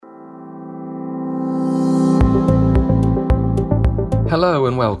Hello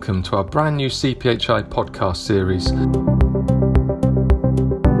and welcome to our brand new CPHI podcast series,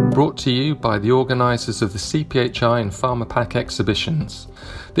 brought to you by the organisers of the CPHI and PharmaPack exhibitions.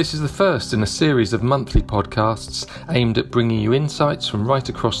 This is the first in a series of monthly podcasts aimed at bringing you insights from right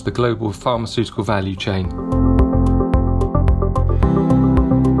across the global pharmaceutical value chain.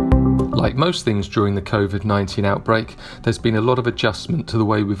 Like most things during the COVID-19 outbreak, there's been a lot of adjustment to the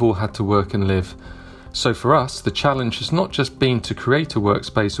way we've all had to work and live. So for us, the challenge has not just been to create a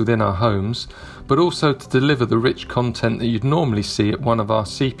workspace within our homes, but also to deliver the rich content that you'd normally see at one of our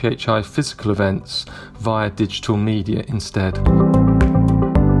CPHI physical events via digital media instead.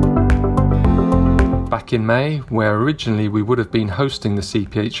 Back in May, where originally we would have been hosting the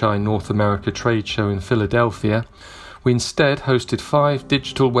CPHI North America trade show in Philadelphia, we instead hosted 5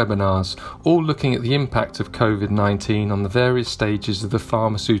 digital webinars, all looking at the impact of COVID-19 on the various stages of the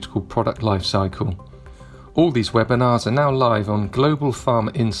pharmaceutical product lifecycle. All these webinars are now live on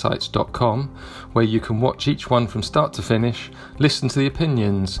globalpharmainsights.com, where you can watch each one from start to finish, listen to the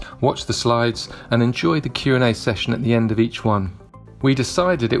opinions, watch the slides, and enjoy the Q&A session at the end of each one. We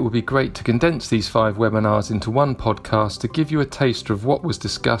decided it would be great to condense these 5 webinars into one podcast to give you a taster of what was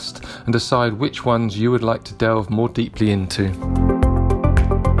discussed and decide which ones you would like to delve more deeply into.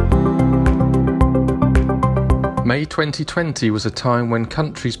 May 2020 was a time when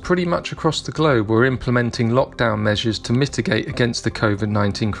countries pretty much across the globe were implementing lockdown measures to mitigate against the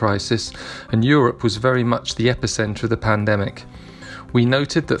COVID-19 crisis, and Europe was very much the epicentre of the pandemic. We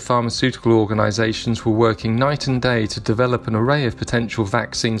noted that pharmaceutical organisations were working night and day to develop an array of potential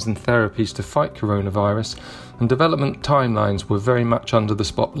vaccines and therapies to fight coronavirus, and development timelines were very much under the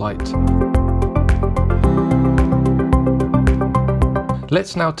spotlight.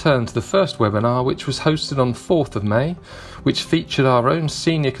 Let's now turn to the first webinar, which was hosted on 4th of May, which featured our own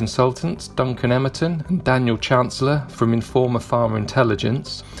senior consultants, Duncan Emerton and Daniel Chancellor from Informa Pharma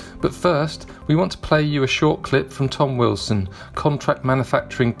Intelligence. But first, we want to play you a short clip from Tom Wilson, Contract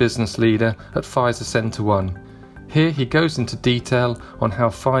Manufacturing Business Leader at Pfizer Centre 1. Here he goes into detail on how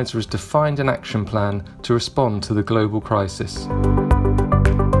Pfizer has defined an action plan to respond to the global crisis.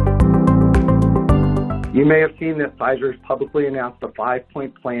 You may have seen that Pfizer has publicly announced a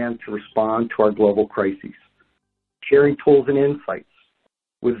 5-point plan to respond to our global crises, sharing tools and insights.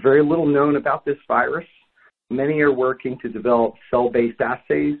 With very little known about this virus, many are working to develop cell-based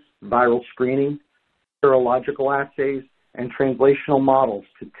assays, viral screening, serological assays, and translational models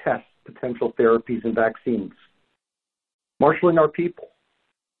to test potential therapies and vaccines. Marshaling our people.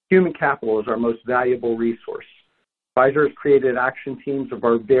 Human capital is our most valuable resource. Pfizer has created action teams of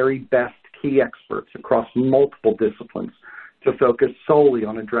our very best key experts across multiple disciplines to focus solely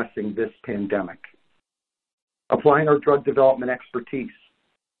on addressing this pandemic. Applying our drug development expertise.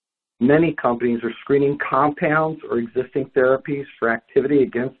 Many companies are screening compounds or existing therapies for activity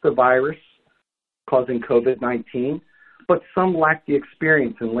against the virus causing COVID-19, but some lack the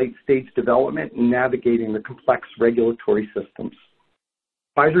experience in late-stage development and navigating the complex regulatory systems.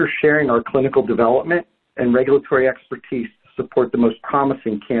 Pfizer is sharing our clinical development and regulatory expertise to support the most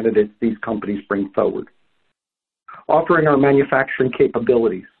promising candidates these companies bring forward. Offering our manufacturing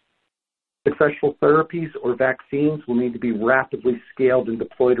capabilities. Successful therapies or vaccines will need to be rapidly scaled and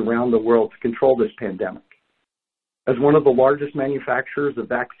deployed around the world to control this pandemic. As one of the largest manufacturers of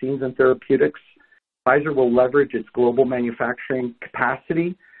vaccines and therapeutics, Pfizer will leverage its global manufacturing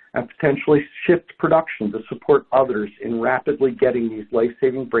capacity and potentially shift production to support others in rapidly getting these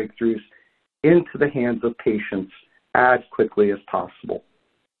life-saving breakthroughs into the hands of patients as quickly as possible.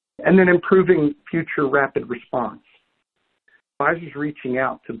 And then improving future rapid response. Pfizer is reaching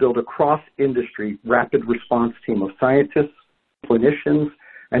out to build a cross-industry rapid response team of scientists, clinicians,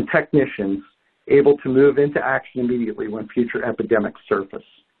 and technicians able to move into action immediately when future epidemics surface.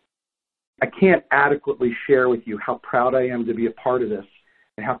 I can't adequately share with you how proud I am to be a part of this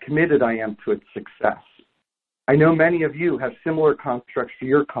and how committed I am to its success. I know many of you have similar constructs for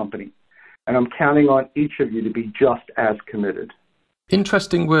your company, and I'm counting on each of you to be just as committed.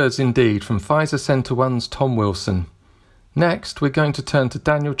 Interesting words indeed from Pfizer Centre 1's Tom Wilson. Next, we're going to turn to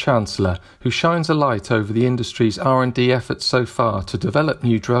Daniel Chancellor, who shines a light over the industry's R&D efforts so far to develop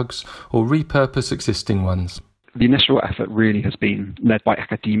new drugs or repurpose existing ones. The initial effort really has been led by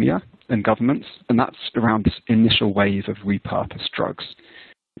academia and governments, and that's around this initial wave of repurposed drugs.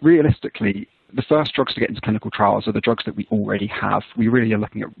 Realistically, the first drugs to get into clinical trials are the drugs that we already have. We really are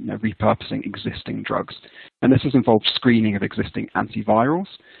looking at repurposing existing drugs. And this has involved screening of existing antivirals.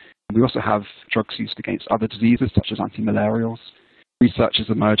 We also have drugs used against other diseases such as antimalarials. Research is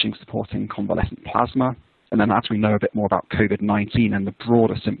emerging supporting convalescent plasma And then as we know a bit more about COVID-19 and the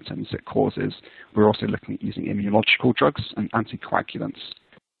broader symptoms it causes, we're also looking at using immunological drugs and anticoagulants.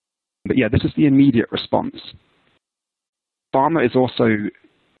 But yeah, this is the immediate response. Pharma is also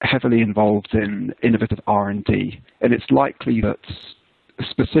heavily involved in innovative R&D, and it's likely that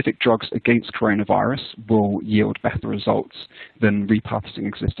specific drugs against coronavirus will yield better results than repurposing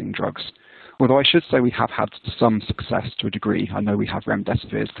existing drugs. Although I should say we have had some success to a degree. I know we have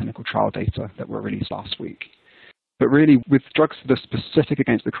remdesivir's clinical trial data that were released last week. But really, with drugs that are specific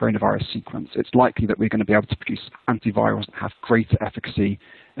against the coronavirus sequence, it's likely that we're going to be able to produce antivirals that have greater efficacy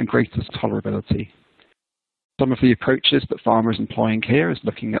and greater tolerability. Some of the approaches that pharma is employing here is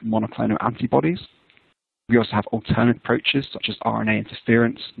looking at monoclonal antibodies. We also have alternate approaches such as RNA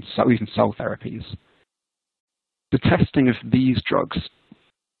interference and even cell therapies. The testing of these drugs,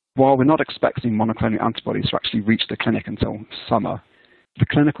 while we're not expecting monoclonal antibodies to actually reach the clinic until summer, the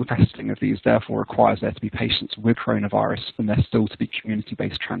clinical testing of these therefore requires there to be patients with coronavirus and there still to be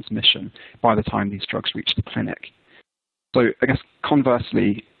community-based transmission by the time these drugs reach the clinic. So I guess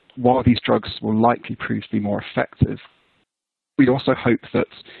conversely, while these drugs will likely prove to be more effective, we also hope that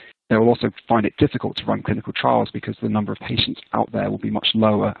they will also find it difficult to run clinical trials because the number of patients out there will be much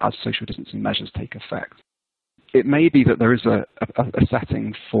lower as social distancing measures take effect. It may be that there is a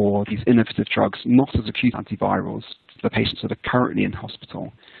setting for these innovative drugs not as acute antivirals for the patients that are currently in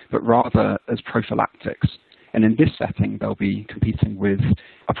hospital, but rather as prophylactics. And in this setting, they'll be competing with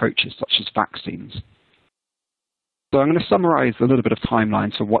approaches such as vaccines. So I'm going to summarize a little bit of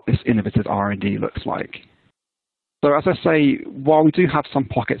timelines for what this innovative R&D looks like. So as I say, while we do have some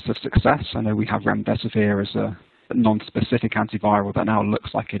pockets of success, I know we have remdesivir as a non-specific antiviral that now looks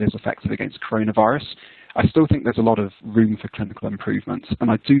like it is effective against coronavirus, I still think there's a lot of room for clinical improvement.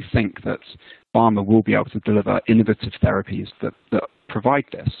 And I do think that pharma will be able to deliver innovative therapies that provide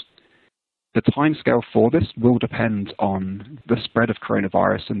this. The timescale for this will depend on the spread of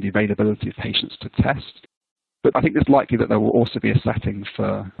coronavirus and the availability of patients to test. But I think it's likely that there will also be a setting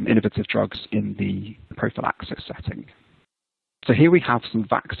for innovative drugs in the prophylaxis setting. So here we have some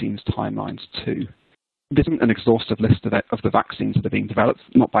vaccines timelines too. This isn't an exhaustive list of the vaccines that are being developed,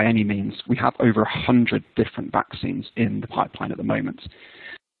 not by any means. We have over 100 different vaccines in the pipeline at the moment.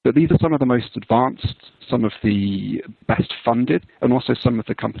 But these are some of the most advanced, some of the best funded, and also some of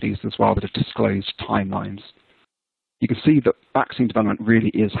the companies as well that have disclosed timelines. You can see that vaccine development really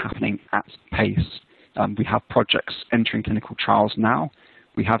is happening at pace. We have projects entering clinical trials now.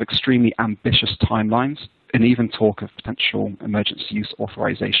 We have extremely ambitious timelines and even talk of potential emergency use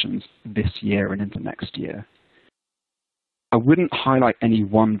authorizations this year and into next year. I wouldn't highlight any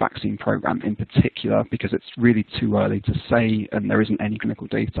one vaccine program in particular because it's really too early to say and there isn't any clinical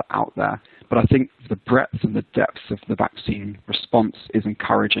data out there. But I think the breadth and the depth of the vaccine response is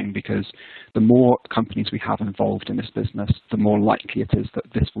encouraging because the more companies we have involved in this business, the more likely it is that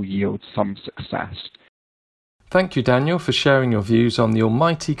this will yield some success. Thank you, Daniel, for sharing your views on the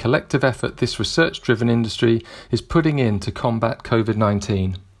almighty collective effort this research-driven industry is putting in to combat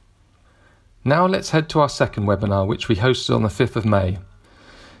COVID-19. Now let's head to our second webinar, which we hosted on the 5th of May.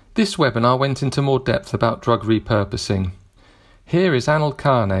 This webinar went into more depth about drug repurposing. Here is Anil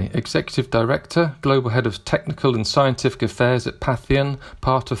Karne, Executive Director, Global Head of Technical and Scientific Affairs at Patheon,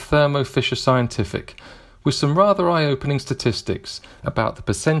 part of Thermo Fisher Scientific, with some rather eye-opening statistics about the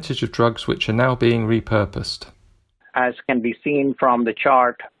percentage of drugs which are now being repurposed. As can be seen from the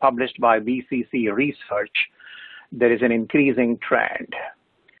chart published by BCC Research, there is an increasing trend.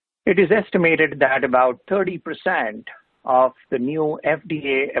 It is estimated that about 30% of the new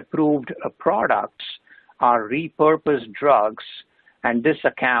FDA-approved products are repurposed drugs, and this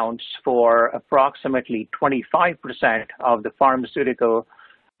accounts for approximately 25% of the pharmaceutical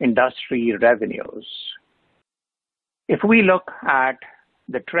industry revenues. If we look at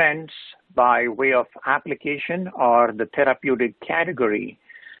the trends by way of application or the therapeutic category,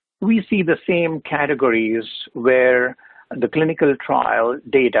 we see the same categories where the clinical trial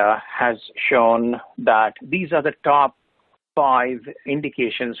data has shown that these are the top 5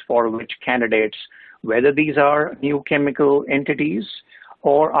 indications for which candidates, whether these are new chemical entities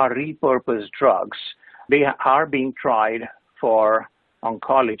or are repurposed drugs, they are being tried for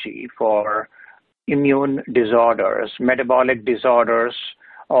oncology, for immune disorders, metabolic disorders,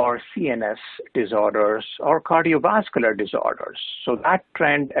 or CNS disorders, or cardiovascular disorders. So that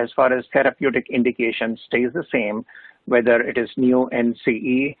trend as far as therapeutic indication stays the same, whether it is new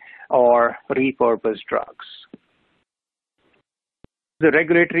NCE or repurposed drugs. The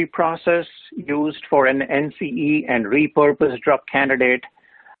regulatory process used for an NCE and repurposed drug candidate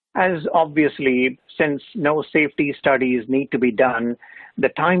as obviously, since no safety studies need to be done, the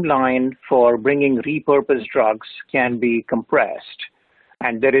timeline for bringing repurposed drugs can be compressed.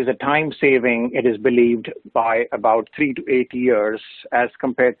 And there is a time saving, it is believed, by about 3 to 8 years as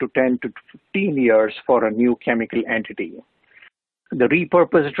compared to 10 to 15 years for a new chemical entity. The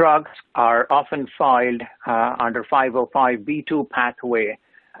repurposed drugs are often filed under 505(b)(2) pathway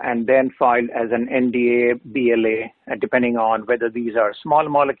and then filed as an NDA, BLA, depending on whether these are small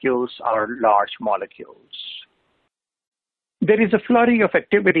molecules or large molecules. There is a flurry of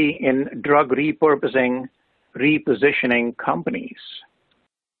activity in drug repurposing, repositioning companies.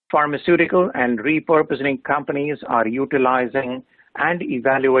 Pharmaceutical and repurposing companies are utilizing and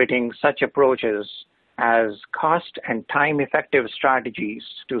evaluating such approaches as cost and time-effective strategies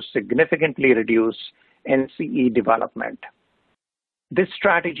to significantly reduce NCE development. This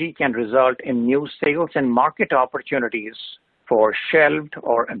strategy can result in new sales and market opportunities for shelved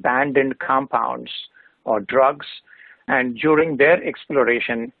or abandoned compounds or drugs, and during their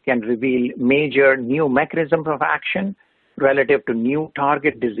exploration can reveal major new mechanisms of action relative to new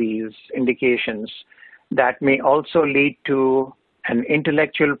target disease indications that may also lead to an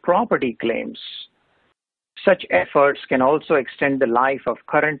intellectual property claims. Such efforts can also extend the life of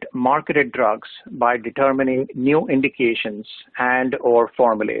current marketed drugs by determining new indications and or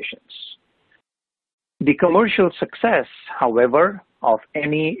formulations. The commercial success, however, of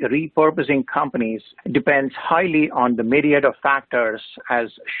any repurposing companies depends highly on the myriad of factors as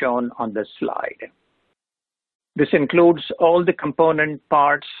shown on this slide. This includes all the component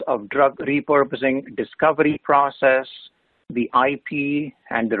parts of drug repurposing discovery process, the IP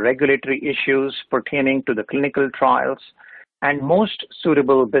and the regulatory issues pertaining to the clinical trials, and most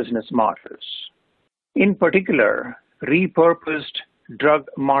suitable business models. In particular, repurposed drug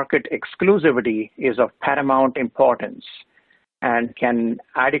market exclusivity is of paramount importance and can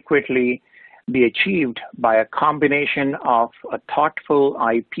adequately be achieved by a combination of a thoughtful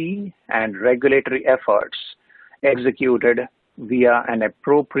IP and regulatory efforts executed via an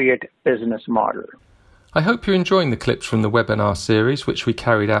appropriate business model. I hope you're enjoying the clips from the webinar series which we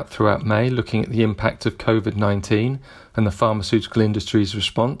carried out throughout May looking at the impact of COVID-19 and the pharmaceutical industry's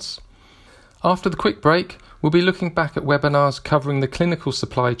response. After the quick break, we'll be looking back at webinars covering the clinical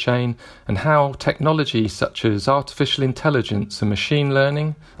supply chain and how technology such as artificial intelligence and machine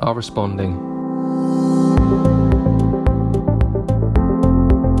learning are responding.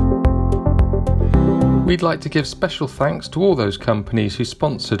 We'd like to give special thanks to all those companies who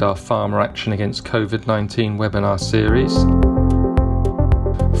sponsored our Farmer Action Against COVID-19 webinar series: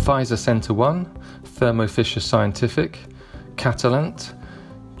 Pfizer Center One, Thermo Fisher Scientific, Catalent,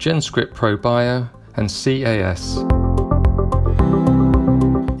 GenScript ProBio, and CAS.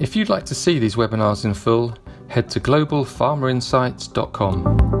 If you'd like to see these webinars in full, head to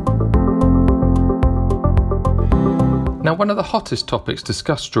globalpharmainsights.com. Now, one of the hottest topics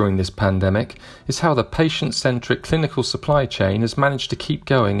discussed during this pandemic is how the patient-centric clinical supply chain has managed to keep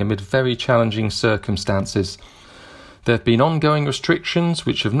going amid very challenging circumstances. There have been ongoing restrictions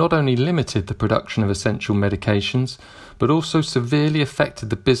which have not only limited the production of essential medications, but also severely affected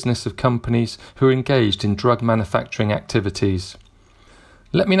the business of companies who are engaged in drug manufacturing activities.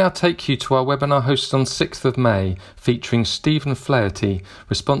 Let me now take you to our webinar hosted on 6th of May, featuring Stephen Flaherty,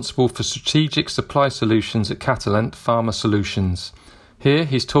 responsible for strategic supply solutions at Catalent Pharma Solutions. Here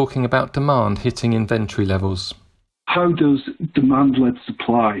he's talking about demand hitting inventory levels. How does demand-led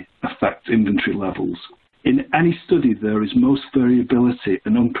supply affect inventory levels? In any study, there is most variability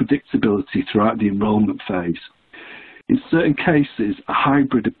and unpredictability throughout the enrollment phase. In certain cases, a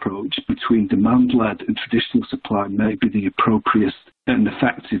hybrid approach between demand-led and traditional supply may be the appropriate and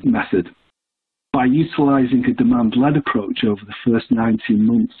effective method. By utilising a demand-led approach over the first 19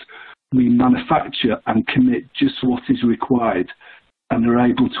 months, we manufacture and commit just what is required and are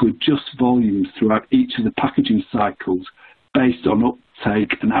able to adjust volumes throughout each of the packaging cycles based on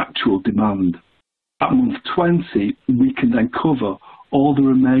uptake and actual demand. At month 20, we can then cover all the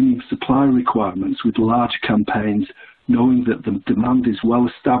remaining supply requirements with large campaigns, knowing that the demand is well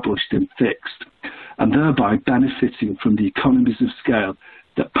established and fixed, and thereby benefiting from the economies of scale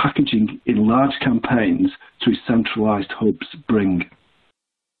that packaging in large campaigns through centralised hubs bring.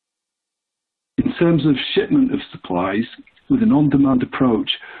 In terms of shipment of supplies, with an on-demand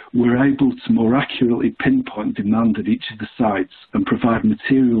approach, we're able to more accurately pinpoint demand at each of the sites and provide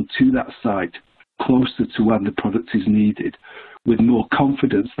material to that site closer to when the product is needed, with more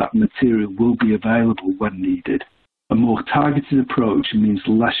confidence that material will be available when needed. A more targeted approach means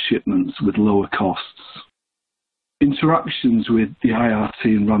less shipments with lower costs. Interactions with the IRT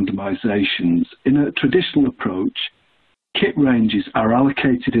and randomizations. In a traditional approach, Kit ranges are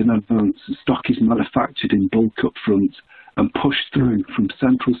allocated in advance and stock is manufactured in bulk up front and pushed through from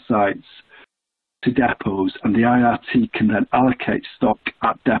central sites to depots, and the IRT can then allocate stock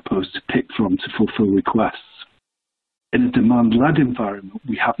at depots to pick from to fulfill requests. In a demand-led environment,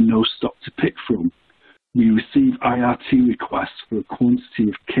 we have no stock to pick from. We receive IRT requests for a quantity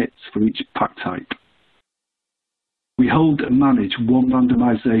of kits for each pack type. We hold and manage one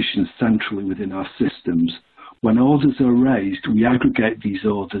randomization centrally within our systems. When orders are raised, we aggregate these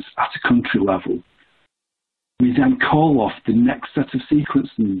orders at a country level. We then call off the next set of sequence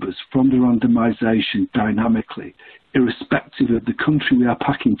numbers from the randomization dynamically, irrespective of the country we are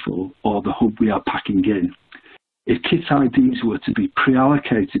packing for or the hub we are packing in. If kit IDs were to be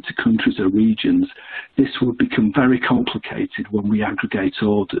pre-allocated to countries or regions, this would become very complicated when we aggregate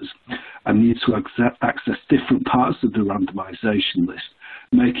orders and need to access different parts of the randomization list,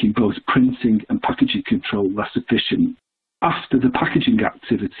 making both printing and packaging control less efficient. After the packaging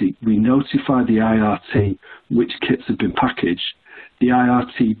activity, we notify the IRT which kits have been packaged. The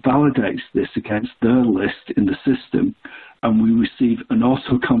IRT validates this against their list in the system, and we receive an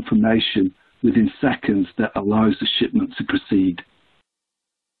auto confirmation within seconds that allows the shipment to proceed.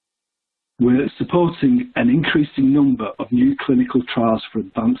 We're supporting an increasing number of new clinical trials for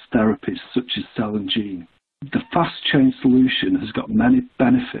advanced therapies such as cell and gene. The fast chain solution has got many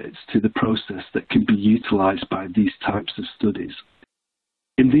benefits to the process that can be utilized by these types of studies.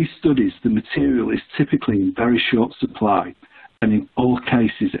 In these studies, the material is typically in very short supply and in all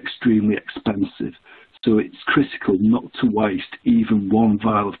cases extremely expensive, so it's critical not to waste even one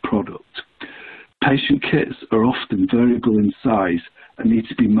vial of product. Patient kits are often variable in size and need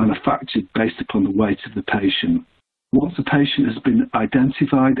to be manufactured based upon the weight of the patient. Once a patient has been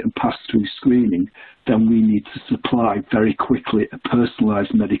identified and passed through screening, then we need to supply very quickly a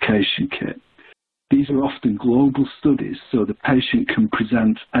personalised medication kit. These are often global studies, so the patient can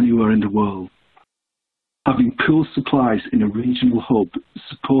present anywhere in the world. Having pooled supplies in a regional hub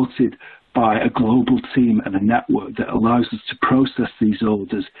supported by a global team and a network that allows us to process these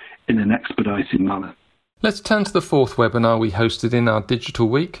orders in an expedited manner. Let's turn to the fourth webinar we hosted in our Digital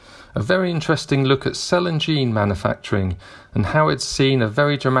Week, a very interesting look at cell and gene manufacturing and how it's seen a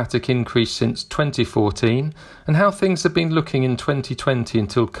very dramatic increase since 2014 and how things have been looking in 2020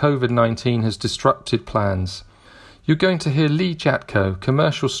 until COVID-19 has disrupted plans. You're going to hear Lee Jatko,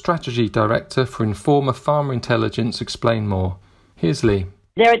 Commercial Strategy Director for Informa Pharma Intelligence, explain more. Here's Lee.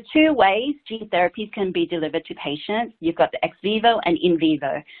 There are two ways gene therapies can be delivered to patients. You've got the ex vivo and in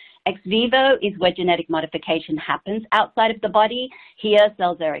vivo. Ex vivo is where genetic modification happens outside of the body. Here,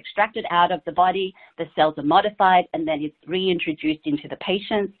 cells are extracted out of the body, the cells are modified, and then it's reintroduced into the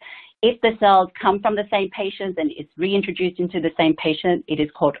patients. If the cells come from the same patient and it's reintroduced into the same patient, it is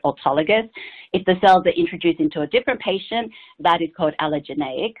called autologous. If the cells are introduced into a different patient, that is called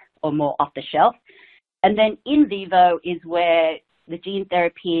allogeneic or more off the shelf. And then in vivo is where the gene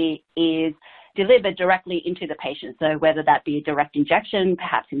therapy is delivered directly into the patient. So whether that be a direct injection,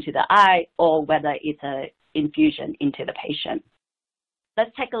 perhaps into the eye, or whether it's an infusion into the patient.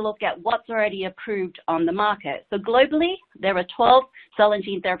 Let's take a look at what's already approved on the market. So globally, there are 12 cell and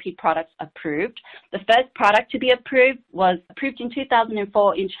gene therapy products approved. The first product to be approved was approved in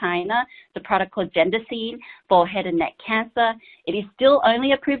 2004 in China, the product called Gendocine for head and neck cancer. It is still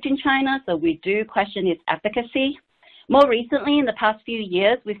only approved in China, so we do question its efficacy. More recently, in the past few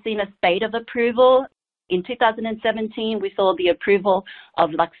years, we've seen a spate of approval. In 2017, we saw the approval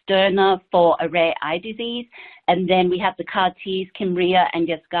of Luxturna for a rare eye disease, and then we have the CAR-Ts, Kymriah and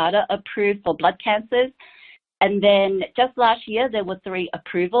Yescarta approved for blood cancers. And then just last year, there were 3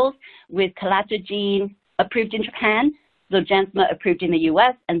 approvals, with Calatragene approved in Japan, Zolgensma approved in the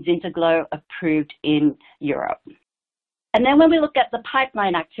US, and Zynteglo approved in Europe. And then when we look at the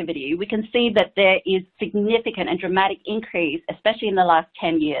pipeline activity, we can see that there is significant and dramatic increase, especially in the last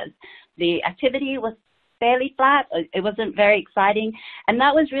 10 years. The activity was fairly flat. It wasn't very exciting. And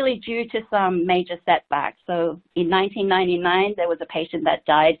that was really due to some major setbacks. So in 1999, there was a patient that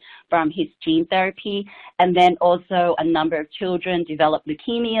died from his gene therapy. And then also a number of children developed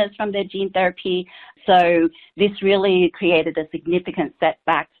leukemias from their gene therapy. So this really created a significant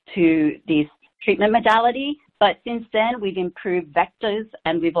setback to this treatment modality. But since then, we've improved vectors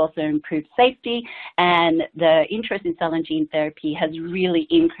and we've also improved safety, and the interest in cell and gene therapy has really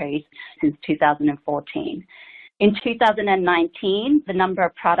increased since 2014. In 2019, the number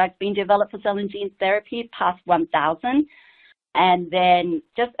of products being developed for cell and gene therapy passed 1,000. And then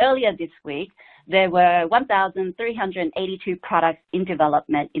just earlier this week, there were 1,382 products in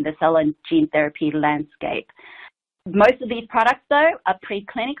development in the cell and gene therapy landscape. Most of these products, though, are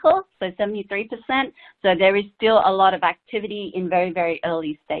preclinical, so 73%. So there is still a lot of activity in very, very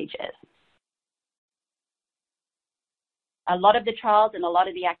early stages. A lot of the trials and a lot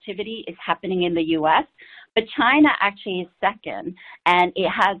of the activity is happening in the US, but China actually is second, and it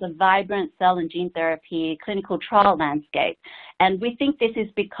has a vibrant cell and gene therapy clinical trial landscape. And we think this is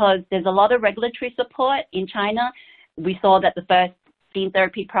because there's a lot of regulatory support in China. We saw that the first gene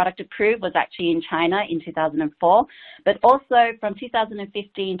therapy product approved was actually in China in 2004, but also from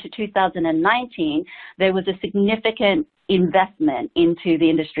 2015 to 2019, there was a significant investment into the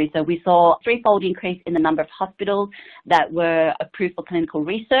industry. So we saw a threefold increase in the number of hospitals that were approved for clinical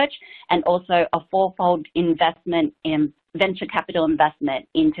research, and also a fourfold investment in venture capital investment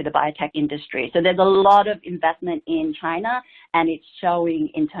into the biotech industry. So there's a lot of investment in China, and it's showing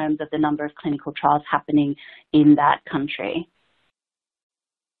in terms of the number of clinical trials happening in that country.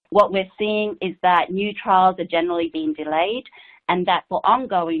 What we're seeing is that new trials are generally being delayed, and that for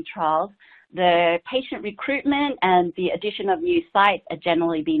ongoing trials, the patient recruitment and the addition of new sites are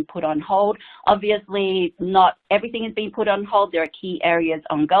generally being put on hold. Obviously, not everything is being put on hold. There are key areas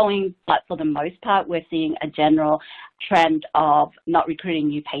ongoing, but for the most part, we're seeing a general trend of not recruiting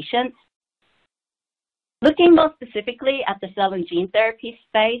new patients. Looking more specifically at the cell and gene therapy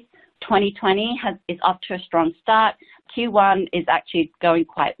space, 2020 is off to a strong start. Q1 is actually going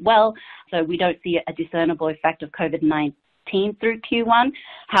quite well, so we don't see a discernible effect of COVID-19 through Q1.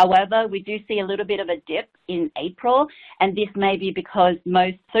 However, we do see a little bit of a dip in April, and this may be because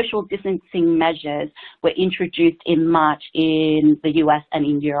most social distancing measures were introduced in March in the US and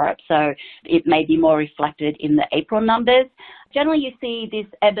in Europe, so it may be more reflected in the April numbers. Generally, you see this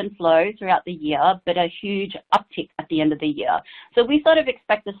ebb and flow throughout the year, but a huge uptick at the end of the year. So we sort of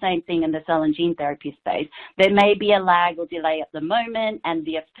expect the same thing in the cell and gene therapy space. There may be a lag or delay at the moment,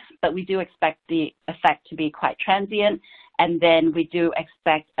 but we do expect the effect to be quite transient, and then we do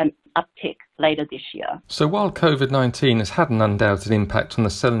expect an uptick later this year. So while COVID-19 has had an undoubted impact on the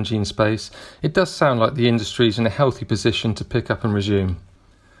cell and gene space, it does sound like the industry is in a healthy position to pick up and resume.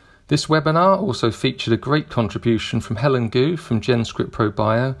 This webinar also featured a great contribution from Helen Gu from GenScript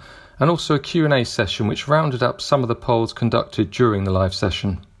ProBio, and also a Q&A session which rounded up some of the polls conducted during the live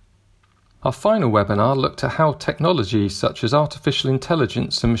session. Our final webinar looked at how technologies such as artificial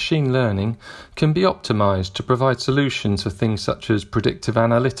intelligence and machine learning can be optimized to provide solutions for things such as predictive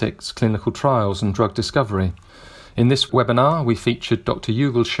analytics, clinical trials and drug discovery. In this webinar, we featured Dr.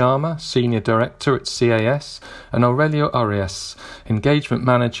 Yugal Sharma, Senior Director at CAS, and Aurelio Arias, Engagement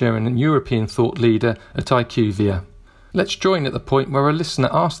Manager and European Thought Leader at IQVIA. Let's join at the point where a listener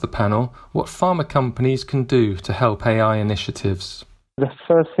asked the panel what pharma companies can do to help AI initiatives. The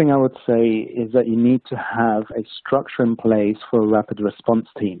first thing I would say is that you need to have a structure in place for a rapid response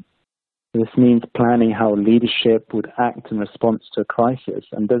team. This means planning how leadership would act in response to a crisis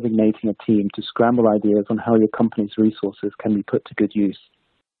and designating a team to scramble ideas on how your company's resources can be put to good use.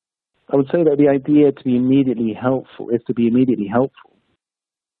 I would say that the idea to be immediately helpful is to be immediately helpful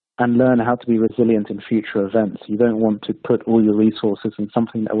and learn how to be resilient in future events. You don't want to put all your resources in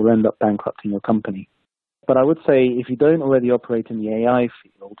something that will end up bankrupting your company. But I would say if you don't already operate in the AI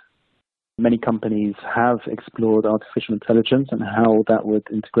field, many companies have explored artificial intelligence and how that would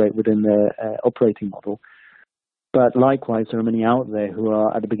integrate within their operating model. But likewise, there are many out there who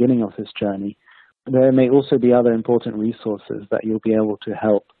are at the beginning of this journey. There may also be other important resources that you'll be able to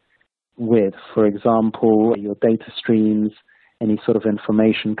help with. For example, your data streams, any sort of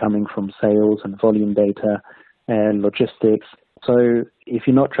information coming from sales and volume data and logistics. So if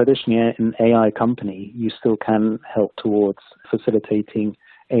you're not traditionally an AI company, you still can help towards facilitating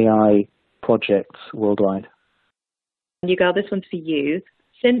AI projects worldwide. Yugal, this one's for you.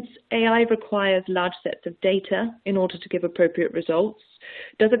 Since AI requires large sets of data in order to give appropriate results,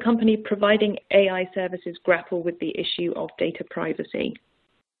 does a company providing AI services grapple with the issue of data privacy?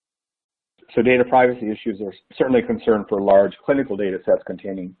 So data privacy issues are certainly a concern for large clinical data sets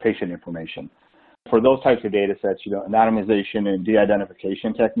containing patient information. For those types of data sets, anonymization and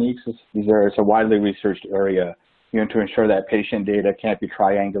de-identification techniques, it's a widely researched area, to ensure that patient data can't be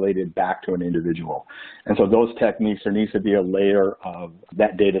triangulated back to an individual. And so those techniques, there needs to be a layer of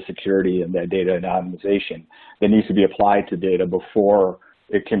that data security and that data anonymization that needs to be applied to data before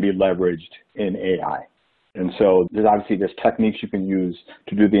it can be leveraged in AI. And so there's techniques you can use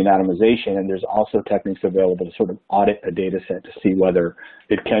to do the anonymization, and there's also techniques available to sort of audit a data set to see whether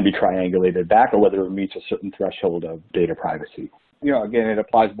it can be triangulated back or whether it meets a certain threshold of data privacy. Again, it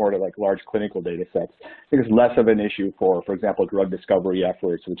applies more to like large clinical data sets. I think it's less of an issue for example, drug discovery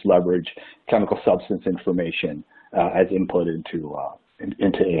efforts which leverage chemical substance information as input into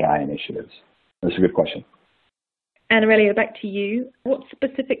AI initiatives. That's a good question. And Aurelia, back to you. What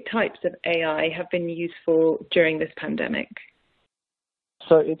specific types of AI have been useful during this pandemic?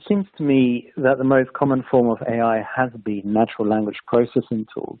 So it seems to me that the most common form of AI has been natural language processing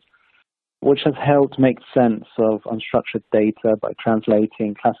tools, which has helped make sense of unstructured data by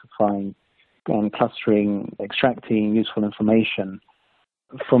translating, classifying, and clustering, extracting useful information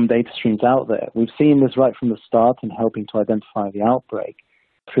from data streams out there. We've seen this right from the start in helping to identify the outbreak,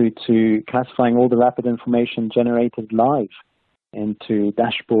 through to classifying all the rapid information generated live into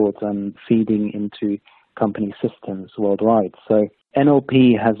dashboards and feeding into company systems worldwide. So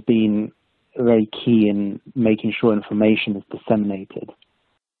NLP has been very key in making sure information is disseminated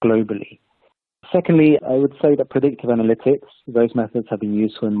globally. Secondly, I would say that predictive analytics, those methods have been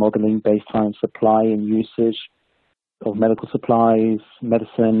useful in modeling baseline supply and usage of medical supplies,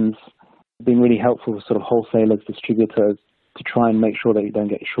 medicines, been really helpful for sort of wholesalers, distributors, to try and make sure that you don't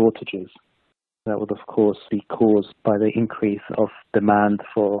get shortages. That would, of course, be caused by the increase of demand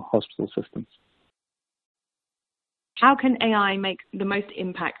for hospital systems. How can AI make the most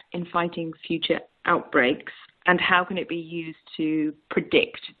impact in fighting future outbreaks, and how can it be used to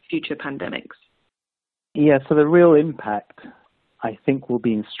predict future pandemics? Yeah, so the real impact, I think, will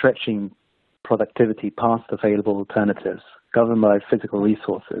be in stretching productivity past available alternatives governed by physical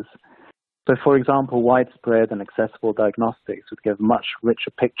resources. So, for example, widespread and accessible diagnostics would give a much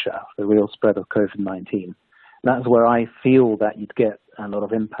richer picture of the real spread of COVID-19. That's where I feel that you'd get a lot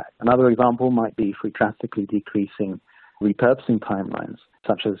of impact. Another example might be through drastically decreasing repurposing timelines,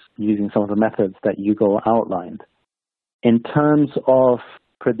 such as using some of the methods that Hugo outlined. In terms of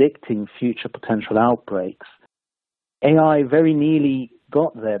predicting future potential outbreaks, AI very nearly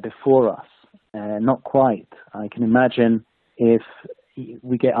got there before us. Not quite. I can imagine if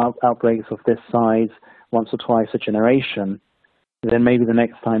we get outbreaks of this size once or twice a generation, then maybe the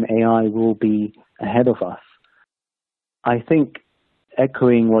next time AI will be ahead of us. I think,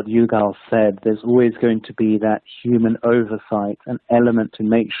 echoing what Yugal said, there's always going to be that human oversight, an element to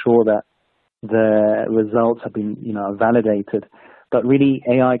make sure that the results have been, validated. But really,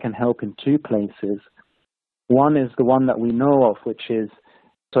 AI can help in two places. One is the one that we know of, which is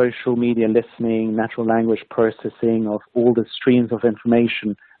social media listening, natural language processing of all the streams of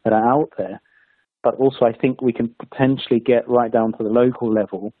information that are out there. But also, I think we can potentially get right down to the local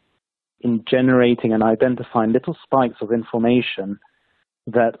level in generating and identifying little spikes of information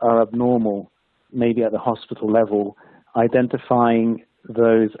that are abnormal, maybe at the hospital level, identifying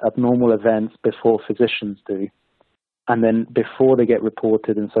those abnormal events before physicians do, and then before they get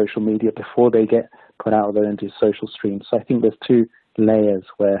reported in social media, before they get put out there into social streams. So I think there's two layers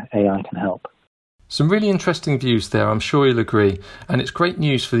where AI can help. Some really interesting views there, I'm sure you'll agree, and it's great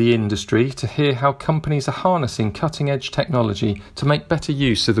news for the industry to hear how companies are harnessing cutting-edge technology to make better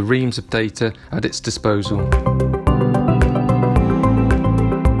use of the reams of data at its disposal.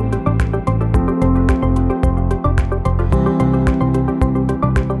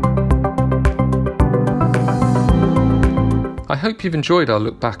 I hope you've enjoyed our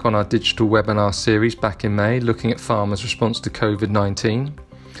look back on our digital webinar series back in May, looking at pharma's response to COVID-19.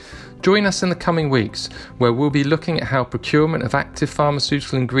 Join us in the coming weeks, where we'll be looking at how procurement of active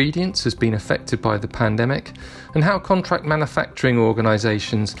pharmaceutical ingredients has been affected by the pandemic, and how contract manufacturing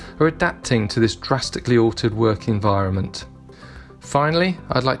organisations are adapting to this drastically altered work environment. Finally,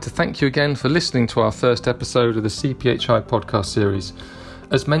 I'd like to thank you again for listening to our first episode of the CPHI podcast series.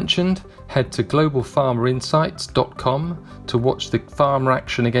 As mentioned, head to globalpharmainsights.com to watch the Pharma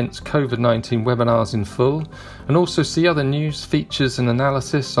Action Against COVID-19 webinars in full, and also see other news, features and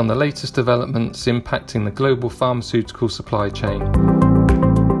analysis on the latest developments impacting the global pharmaceutical supply chain.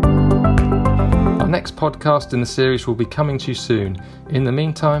 Our next podcast in the series will be coming to you soon. In the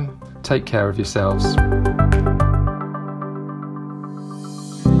meantime, take care of yourselves.